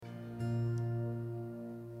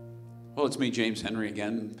Well, it's me, James Henry,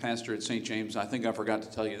 again, pastor at St. James. I think I forgot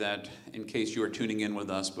to tell you that in case you were tuning in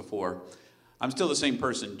with us before. I'm still the same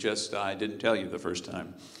person, just I didn't tell you the first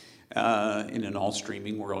time. In an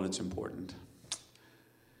all-streaming world, it's important.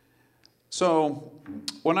 So,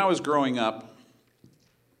 when I was growing up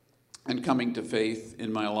and coming to faith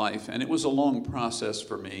in my life, and it was a long process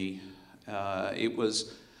for me,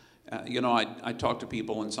 I talk to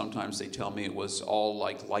people and sometimes they tell me it was all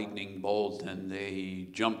like lightning bolt and they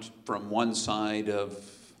jumped from one side of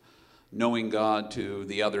knowing God to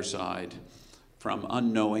the other side, from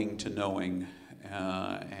unknowing to knowing.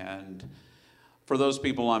 And for those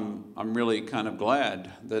people, I'm really kind of glad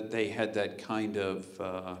that they had that kind of,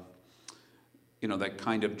 that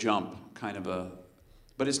kind of jump,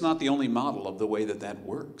 but it's not the only model of the way that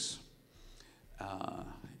works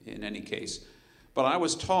in any case. But I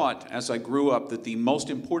was taught as I grew up that the most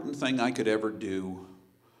important thing I could ever do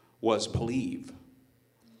was believe.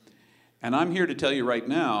 And I'm here to tell you right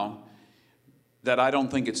now that I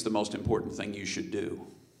don't think it's the most important thing you should do.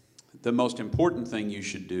 The most important thing you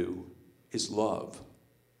should do is love.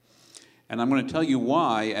 And I'm going to tell you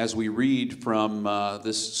why as we read from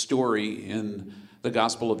this story in the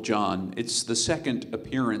Gospel of John. It's the second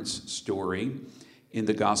appearance story in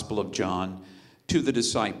the Gospel of John to the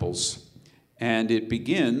disciples. And it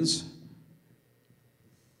begins,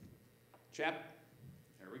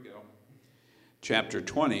 chapter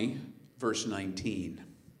 20, verse 19.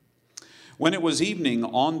 When it was evening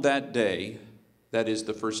on that day, that is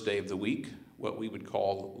the first day of the week, what we would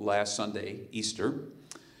call last Sunday, Easter.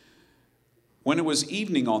 When it was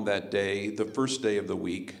evening on that day, the first day of the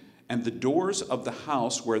week, and the doors of the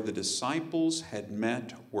house where the disciples had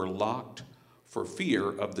met were locked for fear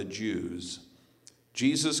of the Jews,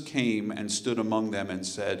 Jesus came and stood among them and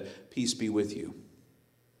said, "Peace be with you."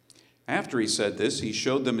 After he said this, he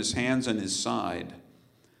showed them his hands and his side.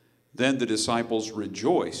 Then the disciples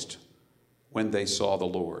rejoiced when they saw the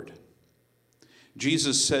Lord.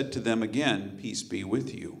 Jesus said to them again, "Peace be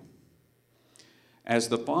with you. As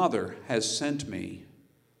the Father has sent me,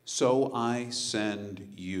 so I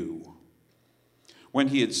send you." When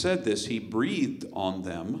he had said this, he breathed on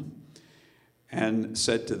them and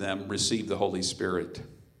said to them, "Receive the Holy Spirit.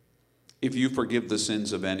 If you forgive the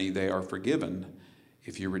sins of any, they are forgiven.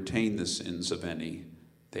 If you retain the sins of any,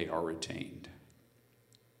 they are retained."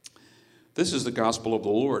 This is the gospel of the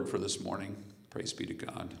Lord for this morning. Praise be to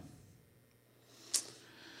God.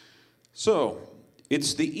 So,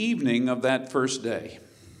 it's the evening of that first day.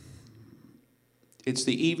 It's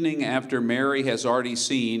the evening after Mary has already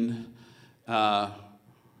seen the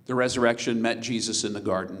resurrection, met Jesus in the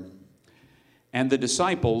garden. And the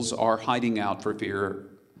disciples are hiding out for fear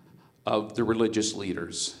of the religious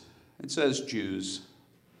leaders. It says Jews,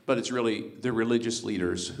 but it's really the religious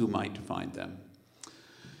leaders who might find them.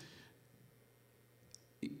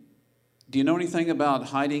 Do you know anything about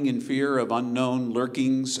hiding in fear of unknown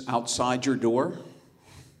lurkings outside your door?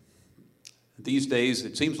 These days,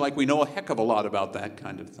 it seems like we know a heck of a lot about that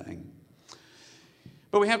kind of thing.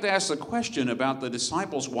 But we have to ask the question about the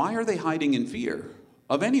disciples, why are they hiding in fear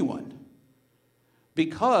of anyone?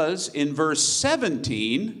 Because in verse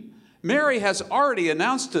 17, Mary has already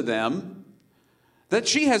announced to them that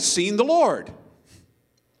she has seen the Lord.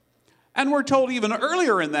 And we're told even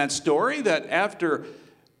earlier in that story that after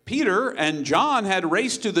Peter and John had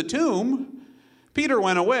raced to the tomb, Peter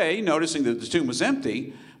went away, noticing that the tomb was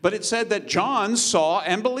empty, but it said that John saw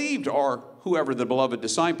and believed, or whoever the beloved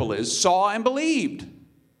disciple is, saw and believed.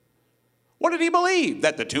 What did he believe?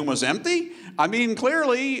 That the tomb was empty? I mean,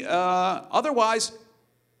 clearly, otherwise,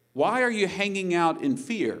 why are you hanging out in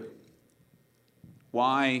fear?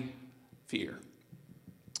 Why fear?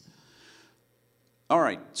 All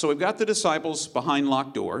right, so we've got the disciples behind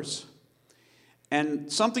locked doors.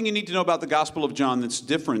 And something you need to know about the Gospel of John that's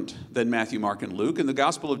different than Matthew, Mark, and Luke. And the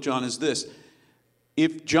Gospel of John is this.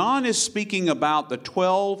 If John is speaking about the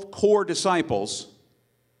 12 core disciples,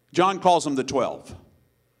 John calls them the 12.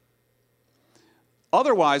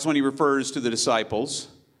 Otherwise, when he refers to the disciples,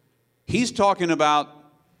 he's talking about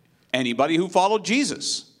anybody who followed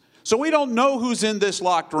Jesus. So we don't know who's in this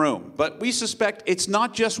locked room, but we suspect it's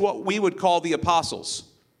not just what we would call the apostles.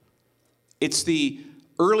 It's the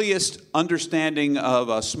earliest understanding of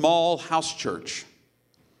a small house church.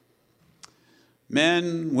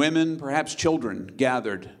 Men, women, perhaps children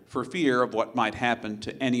gathered for fear of what might happen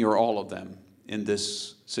to any or all of them in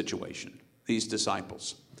this situation, these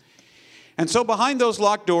disciples. And so behind those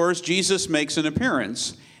locked doors, Jesus makes an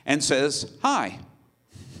appearance and says, "Hi."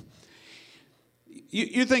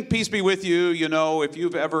 You think peace be with you, if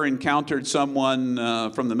you've ever encountered someone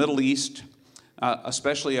from the Middle East,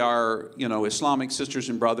 especially our, Islamic sisters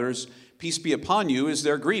and brothers, peace be upon you is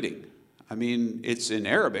their greeting. I mean, it's in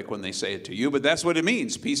Arabic when they say it to you, but that's what it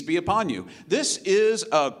means, peace be upon you. This is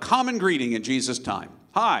a common greeting in Jesus' time.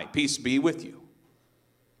 Hi, peace be with you.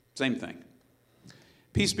 Same thing.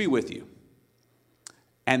 Peace be with you.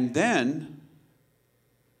 And then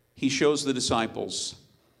he shows the disciples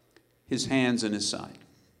his hands and his side.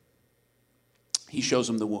 He shows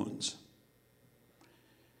them the wounds.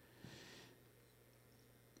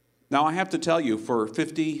 Now, I have to tell you, for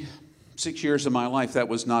 56 years of my life, that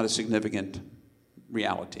was not a significant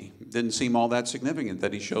reality. It didn't seem all that significant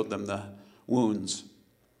that he showed them the wounds.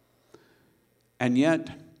 And yet,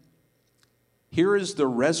 here is the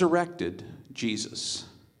resurrected Jesus,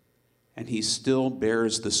 and he still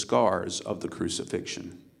bears the scars of the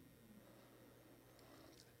crucifixion.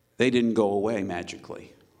 They didn't go away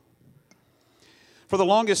magically. For the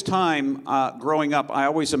longest time, growing up, I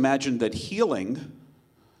always imagined that healing,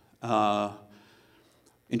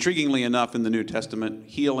 intriguingly enough in the New Testament,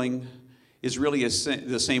 healing is really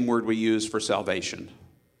the same word we use for salvation.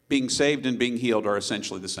 Being saved and being healed are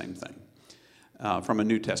essentially the same thing from a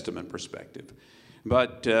New Testament perspective.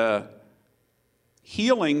 But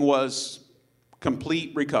healing was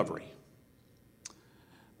complete recovery.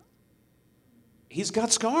 He's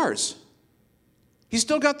got scars. He's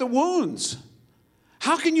still got the wounds.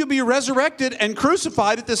 How can you be resurrected and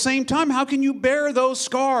crucified at the same time? How can you bear those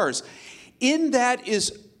scars? In that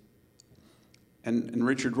is, and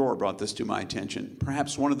Richard Rohr brought this to my attention,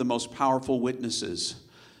 perhaps one of the most powerful witnesses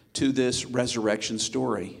to this resurrection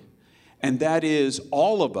story. And that is,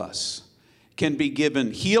 all of us can be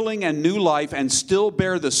given healing and new life and still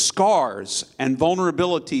bear the scars and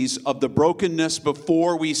vulnerabilities of the brokenness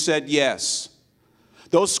before we said yes.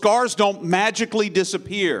 Those scars don't magically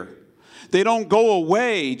disappear. They don't go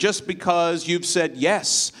away just because you've said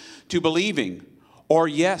yes to believing or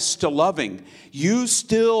yes to loving. You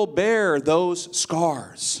still bear those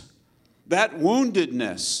scars. That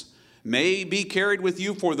woundedness may be carried with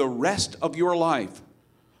you for the rest of your life.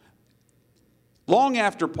 Long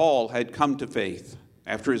after Paul had come to faith,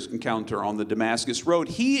 after his encounter on the Damascus Road,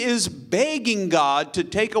 he is begging God to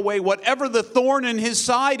take away whatever the thorn in his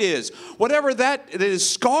side is, whatever that is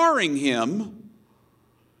scarring him,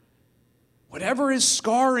 whatever is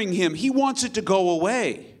scarring him, he wants it to go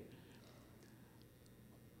away.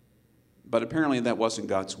 But apparently that wasn't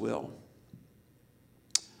God's will.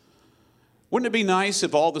 Wouldn't it be nice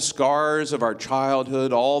if all the scars of our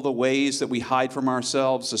childhood, all the ways that we hide from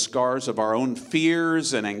ourselves, the scars of our own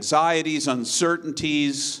fears and anxieties,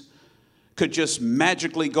 uncertainties, could just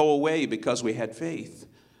magically go away because we had faith,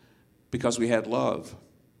 because we had love?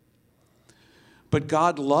 But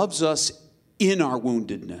God loves us in our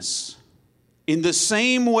woundedness. In the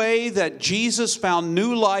same way that Jesus found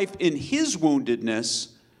new life in his woundedness,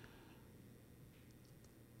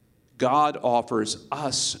 God offers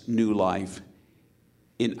us new life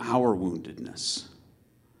in our woundedness.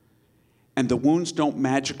 And the wounds don't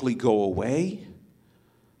magically go away.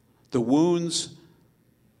 The wounds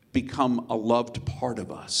become a loved part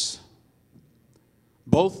of us.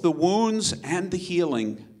 Both the wounds and the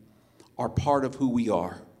healing are part of who we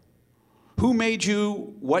are. Who made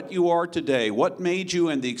you what you are today? What made you,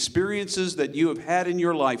 and the experiences that you have had in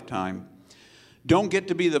your lifetime don't get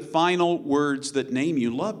to be the final words that name you.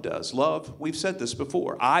 Love does. Love, we've said this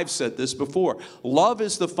before. I've said this before. Love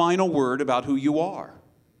is the final word about who you are.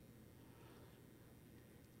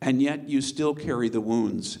 And yet you still carry the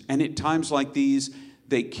wounds. And at times like these,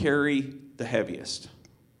 they carry the heaviest.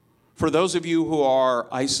 For those of you who are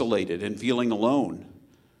isolated and feeling alone,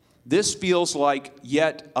 this feels like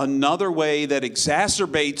yet another way that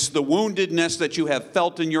exacerbates the woundedness that you have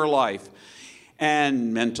felt in your life.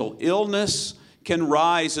 And mental illness can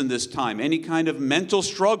rise in this time. Any kind of mental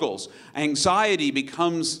struggles. Anxiety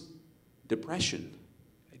becomes depression.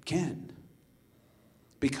 It can.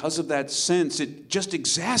 Because of that sense, it just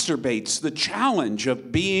exacerbates the challenge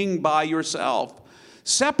of being by yourself,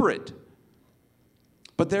 separate.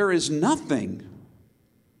 But there is nothing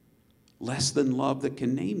less than love that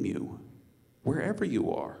can name you wherever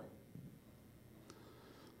you are.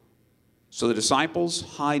 So the disciples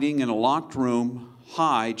hiding in a locked room,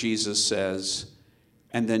 hi, Jesus says,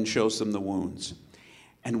 and then shows them the wounds.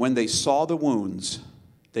 And when they saw the wounds,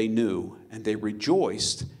 they knew, and they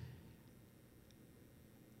rejoiced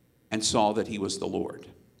and saw that he was the Lord.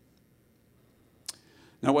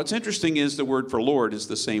 Now what's interesting is the word for Lord is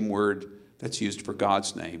the same word that's used for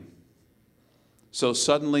God's name. So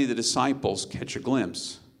suddenly the disciples catch a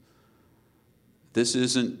glimpse. This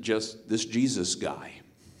isn't just this Jesus guy.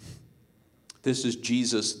 This is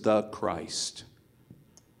Jesus the Christ,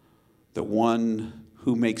 the one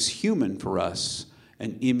who makes human for us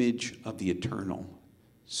an image of the eternal,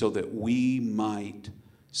 so that we might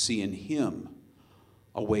see in him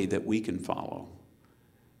a way that we can follow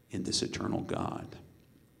in this eternal God.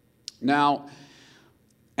 Now,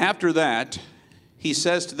 after that, he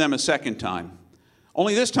says to them a second time,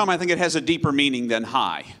 only this time I think it has a deeper meaning than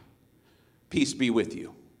hi. Peace be with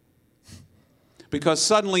you. Because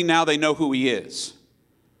suddenly now they know who he is.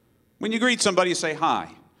 When you greet somebody, you say hi.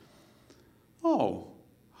 Oh,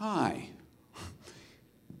 hi.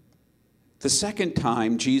 The second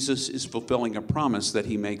time, Jesus is fulfilling a promise that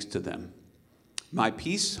he makes to them. My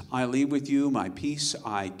peace I leave with you, my peace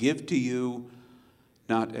I give to you,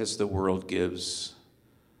 not as the world gives,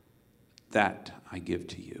 that I give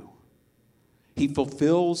to you. He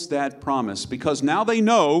fulfills that promise because now they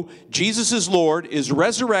know Jesus is Lord, is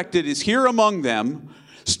resurrected, is here among them,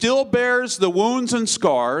 still bears the wounds and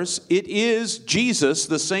scars. It is Jesus,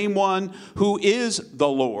 the same one who is the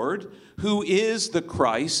Lord, who is the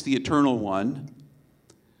Christ, the eternal one,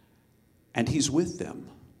 and he's with them.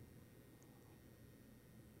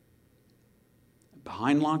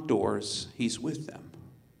 Behind locked doors, he's with them.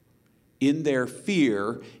 In their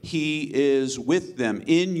fear, he is with them.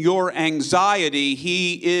 In your anxiety,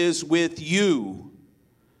 he is with you.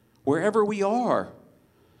 Wherever we are.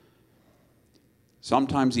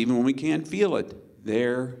 Sometimes even when we can't feel it,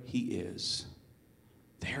 there he is.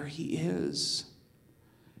 There he is.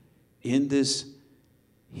 In this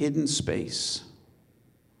hidden space.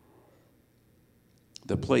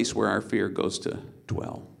 The place where our fear goes to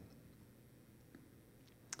dwell.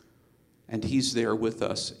 And he's there with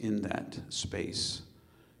us in that space.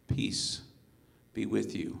 Peace be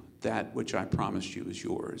with you. That which I promised you is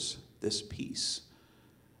yours. This peace.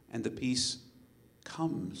 And the peace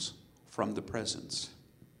comes from the presence.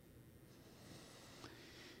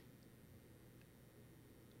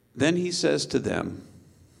 Then he says to them,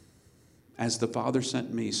 as the Father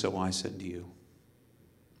sent me, so I send you.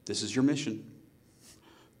 This is your mission.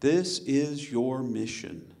 This is your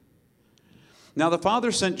mission. Now, the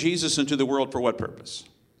Father sent Jesus into the world for what purpose?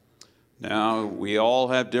 Now, we all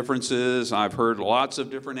have differences. I've heard lots of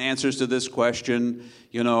different answers to this question.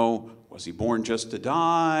 Was he born just to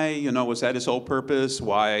die? Was that his whole purpose?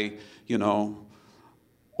 Why,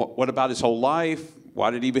 what about his whole life?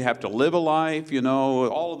 Why did he even have to live a life?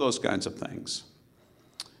 All of those kinds of things.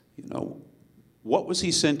 What was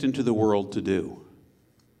he sent into the world to do?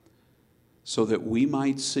 So that we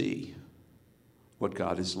might see what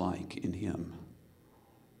God is like in him.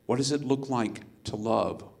 What does it look like to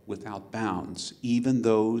love without bounds, even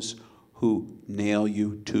those who nail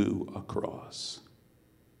you to a cross?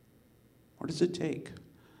 What does it take?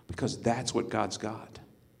 Because that's what God's got.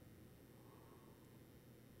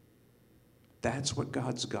 That's what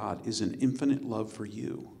God's got, is an infinite love for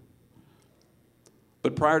you.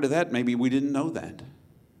 But prior to that, maybe we didn't know that.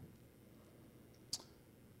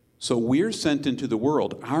 So we're sent into the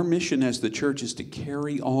world. Our mission as the church is to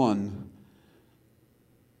carry on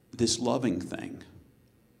this loving thing.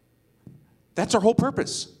 That's our whole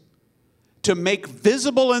purpose. To make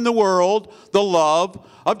visible in the world the love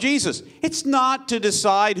of Jesus. It's not to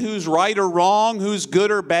decide who's right or wrong, who's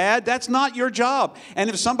good or bad. That's not your job. And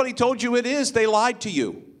if somebody told you it is, they lied to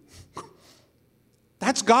you.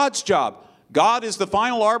 That's God's job. God is the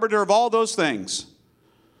final arbiter of all those things.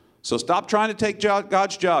 So stop trying to take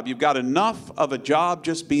God's job. You've got enough of a job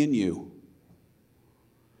just being you.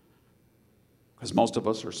 Because most of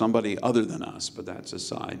us are somebody other than us, but that's a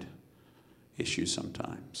side issue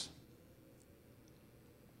sometimes.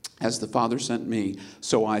 As the Father sent me,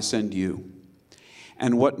 so I send you.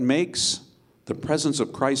 And what makes the presence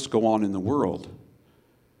of Christ go on in the world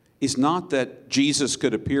is not that Jesus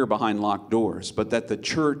could appear behind locked doors, but that the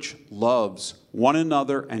church loves one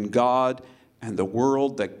another and God and the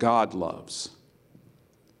world that God loves.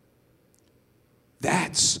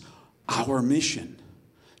 That's our mission.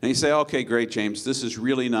 And you say, okay, great, James, this is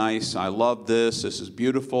really nice. I love this. This is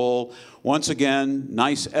beautiful. Once again,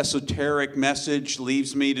 nice esoteric message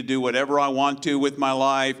leaves me to do whatever I want to with my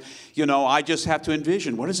life. I just have to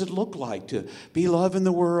envision, what does it look like to be love in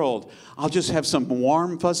the world? I'll just have some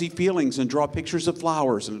warm, fuzzy feelings and draw pictures of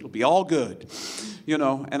flowers, and it'll be all good.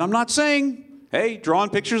 And I'm not saying, hey, drawing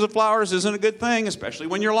pictures of flowers isn't a good thing, especially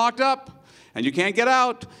when you're locked up and you can't get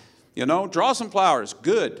out. Draw some flowers.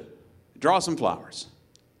 Good. Draw some flowers.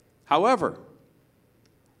 However,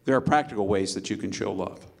 there are practical ways that you can show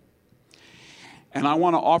love. And I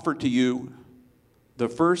want to offer to you the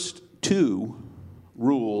first two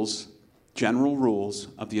rules, general rules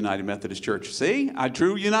of the United Methodist Church. See, I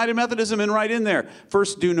drew United Methodism in right in there.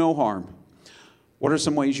 First, do no harm. What are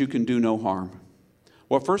some ways you can do no harm?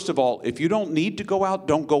 Well, first of all, if you don't need to go out,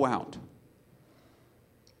 don't go out.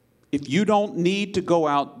 If you don't need to go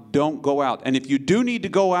out, don't go out. And if you do need to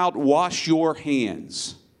go out, wash your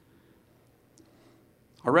hands.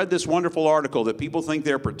 I read this wonderful article that people think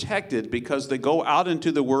they're protected because they go out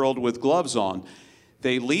into the world with gloves on.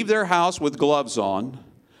 They leave their house with gloves on.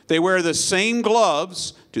 They wear the same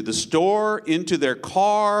gloves to the store, into their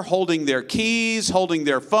car, holding their keys, holding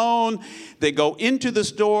their phone. They go into the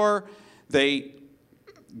store. They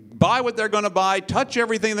buy what they're going to buy, touch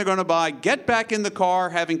everything they're going to buy, get back in the car,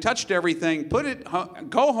 having touched everything,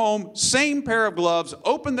 go home, same pair of gloves,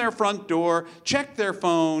 open their front door, check their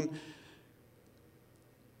phone.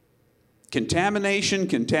 Contamination,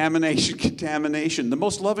 contamination, contamination. The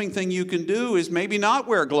most loving thing you can do is maybe not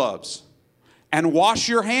wear gloves and wash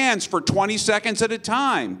your hands for 20 seconds at a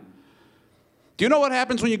time. Do you know what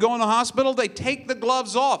happens when you go in the hospital? They take the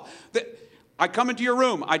gloves off. I come into your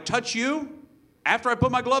room. I touch you. After I put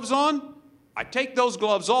my gloves on, I take those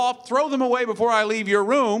gloves off, throw them away before I leave your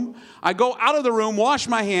room. I go out of the room, wash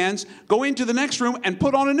my hands, go into the next room, and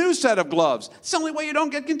put on a new set of gloves. It's the only way you don't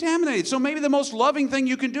get contaminated. So maybe the most loving thing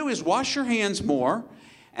you can do is wash your hands more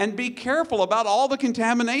and be careful about all the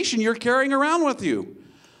contamination you're carrying around with you.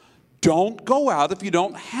 Don't go out if you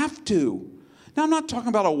don't have to. Now, I'm not talking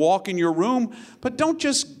about a walk in your room, but don't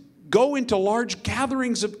just go into large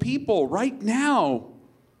gatherings of people right now.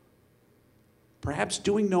 Perhaps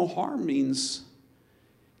doing no harm means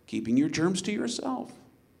keeping your germs to yourself.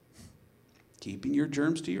 Keeping your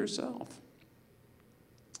germs to yourself.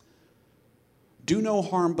 Do no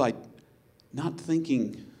harm by not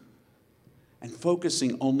thinking and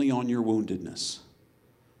focusing only on your woundedness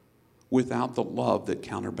without the love that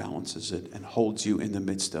counterbalances it and holds you in the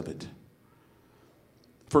midst of it.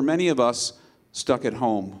 For many of us stuck at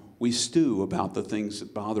home, we stew about the things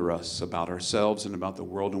that bother us, about ourselves and about the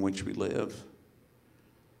world in which we live.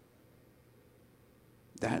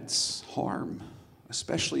 That's harm,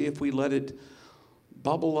 especially if we let it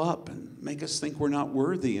bubble up and make us think we're not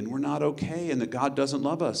worthy and we're not okay and that God doesn't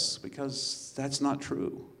love us, because that's not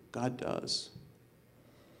true. God does.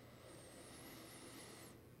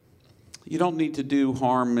 You don't need to do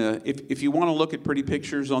harm. If you want to look at pretty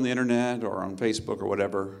pictures on the internet or on Facebook or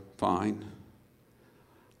whatever, fine.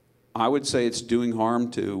 I would say it's doing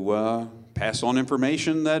harm to pass on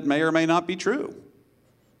information that may or may not be true.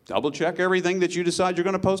 Double check everything that you decide you're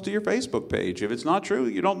going to post to your Facebook page. If it's not true,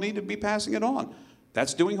 you don't need to be passing it on.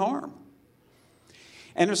 That's doing harm.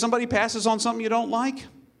 And if somebody passes on something you don't like,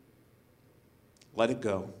 let it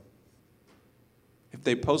go. If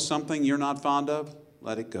they post something you're not fond of,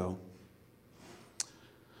 let it go.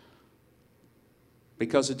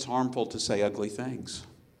 Because it's harmful to say ugly things,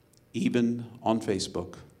 even on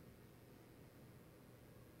Facebook.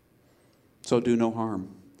 So do no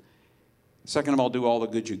harm. Second of all, do all the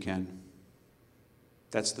good you can.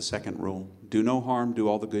 That's the second rule. Do no harm, do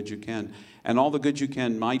all the good you can. And all the good you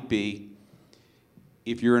can might be,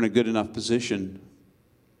 if you're in a good enough position,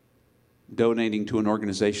 donating to an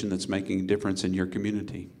organization that's making a difference in your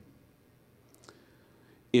community.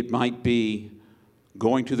 It might be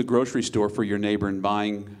going to the grocery store for your neighbor and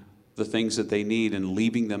buying the things that they need and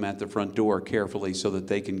leaving them at the front door carefully so that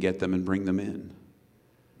they can get them and bring them in.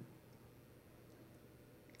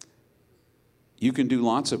 You can do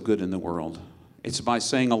lots of good in the world. It's by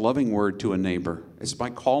saying a loving word to a neighbor. It's by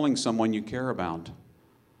calling someone you care about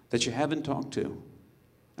that you haven't talked to.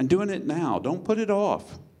 And doing it now. Don't put it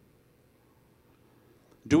off.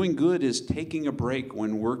 Doing good is taking a break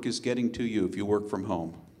when work is getting to you if you work from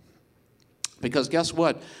home. Because guess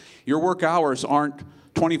what? Your work hours aren't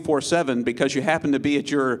 24/7 because you happen to be at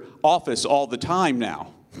your office all the time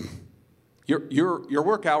now. Your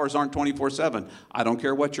work hours aren't 24/7. I don't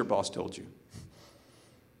care what your boss told you.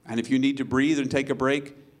 And if you need to breathe and take a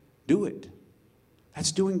break, do it.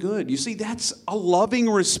 That's doing good. You see, that's a loving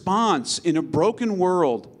response in a broken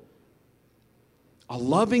world. A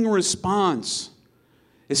loving response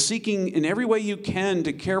is seeking in every way you can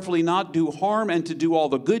to carefully not do harm and to do all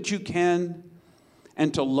the good you can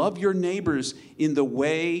and to love your neighbors in the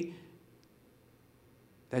way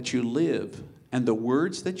that you live and the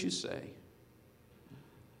words that you say.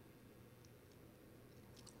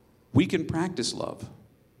 We can practice love.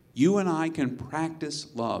 You and I can practice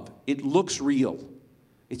love. It looks real.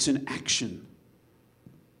 It's an action.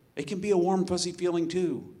 It can be a warm, fuzzy feeling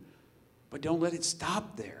too. But don't let it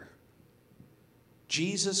stop there.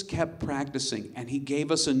 Jesus kept practicing, and he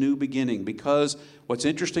gave us a new beginning, because what's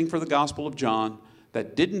interesting for the Gospel of John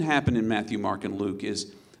that didn't happen in Matthew, Mark, and Luke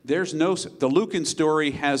is the Lucan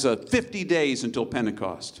story has a 50 days until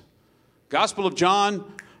Pentecost. Gospel of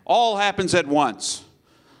John, all happens at once.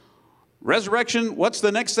 Resurrection, what's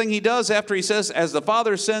the next thing he does after he says, as the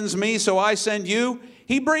Father sends me, so I send you?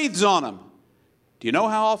 He breathes on them. Do you know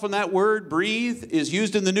how often that word breathe is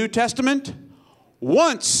used in the New Testament?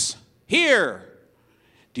 Once, here.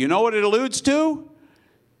 Do you know what it alludes to?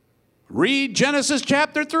 Read Genesis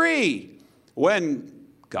chapter 3, when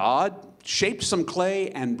God shaped some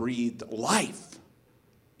clay and breathed life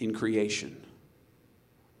in creation.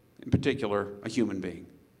 In particular, a human being.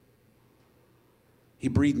 He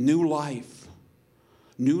breathed new life,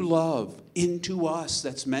 new love into us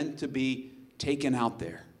that's meant to be taken out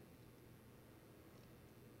there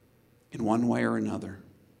in one way or another.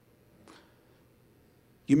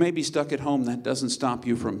 You may be stuck at home. That doesn't stop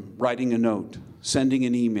you from writing a note, sending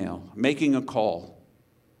an email, making a call,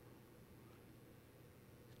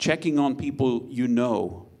 checking on people you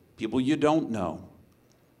know, people you don't know,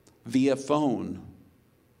 via phone.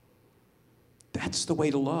 That's the way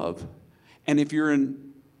to love. And if you're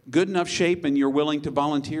in good enough shape and you're willing to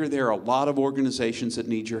volunteer, there are a lot of organizations that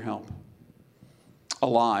need your help.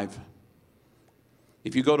 Alive.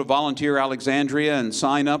 If you go to Volunteer Alexandria and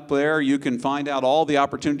sign up there, you can find out all the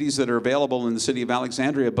opportunities that are available in the city of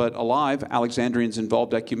Alexandria. But Alive, Alexandrians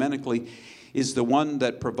involved ecumenically, is the one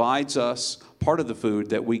that provides us part of the food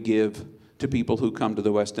that we give to people who come to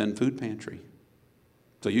the West End Food Pantry.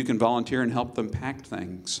 So you can volunteer and help them pack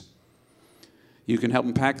things. You can help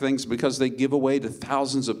them pack things because they give away to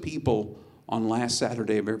thousands of people on last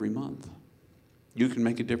Saturday of every month. You can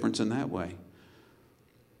make a difference in that way.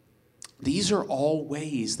 These are all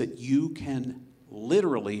ways that you can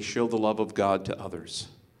literally show the love of God to others.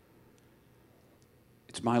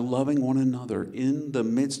 It's by loving one another in the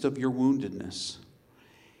midst of your woundedness.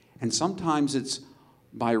 And sometimes it's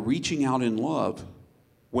by reaching out in love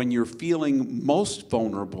when you're feeling most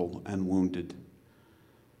vulnerable and wounded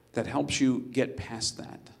that helps you get past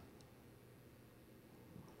that.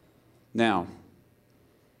 Now,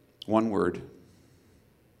 one word.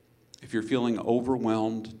 If you're feeling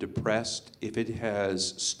overwhelmed, depressed, if it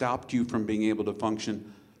has stopped you from being able to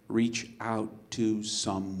function, reach out to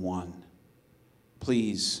someone.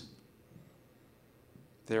 Please.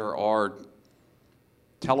 There are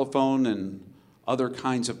telephone and other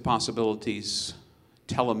kinds of possibilities,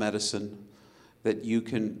 telemedicine, that you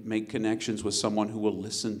can make connections with someone who will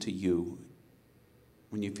listen to you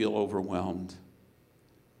when you feel overwhelmed.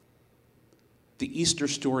 The Easter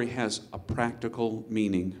story has a practical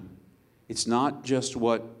meaning. It's not just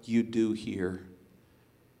what you do here.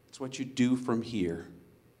 It's what you do from here.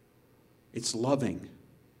 It's loving.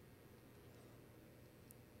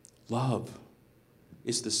 Love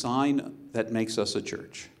is the sign that makes us a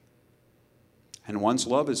church. And once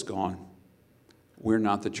love is gone, we're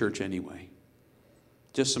not the church anyway.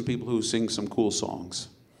 Just some people who sing some cool songs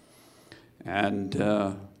and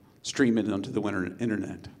stream it onto the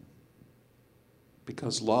internet.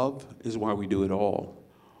 Because love is why we do it all,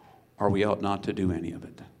 or we ought not to do any of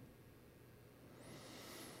it.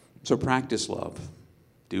 So practice love.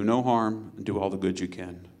 Do no harm and do all the good you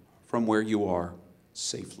can from where you are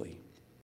safely.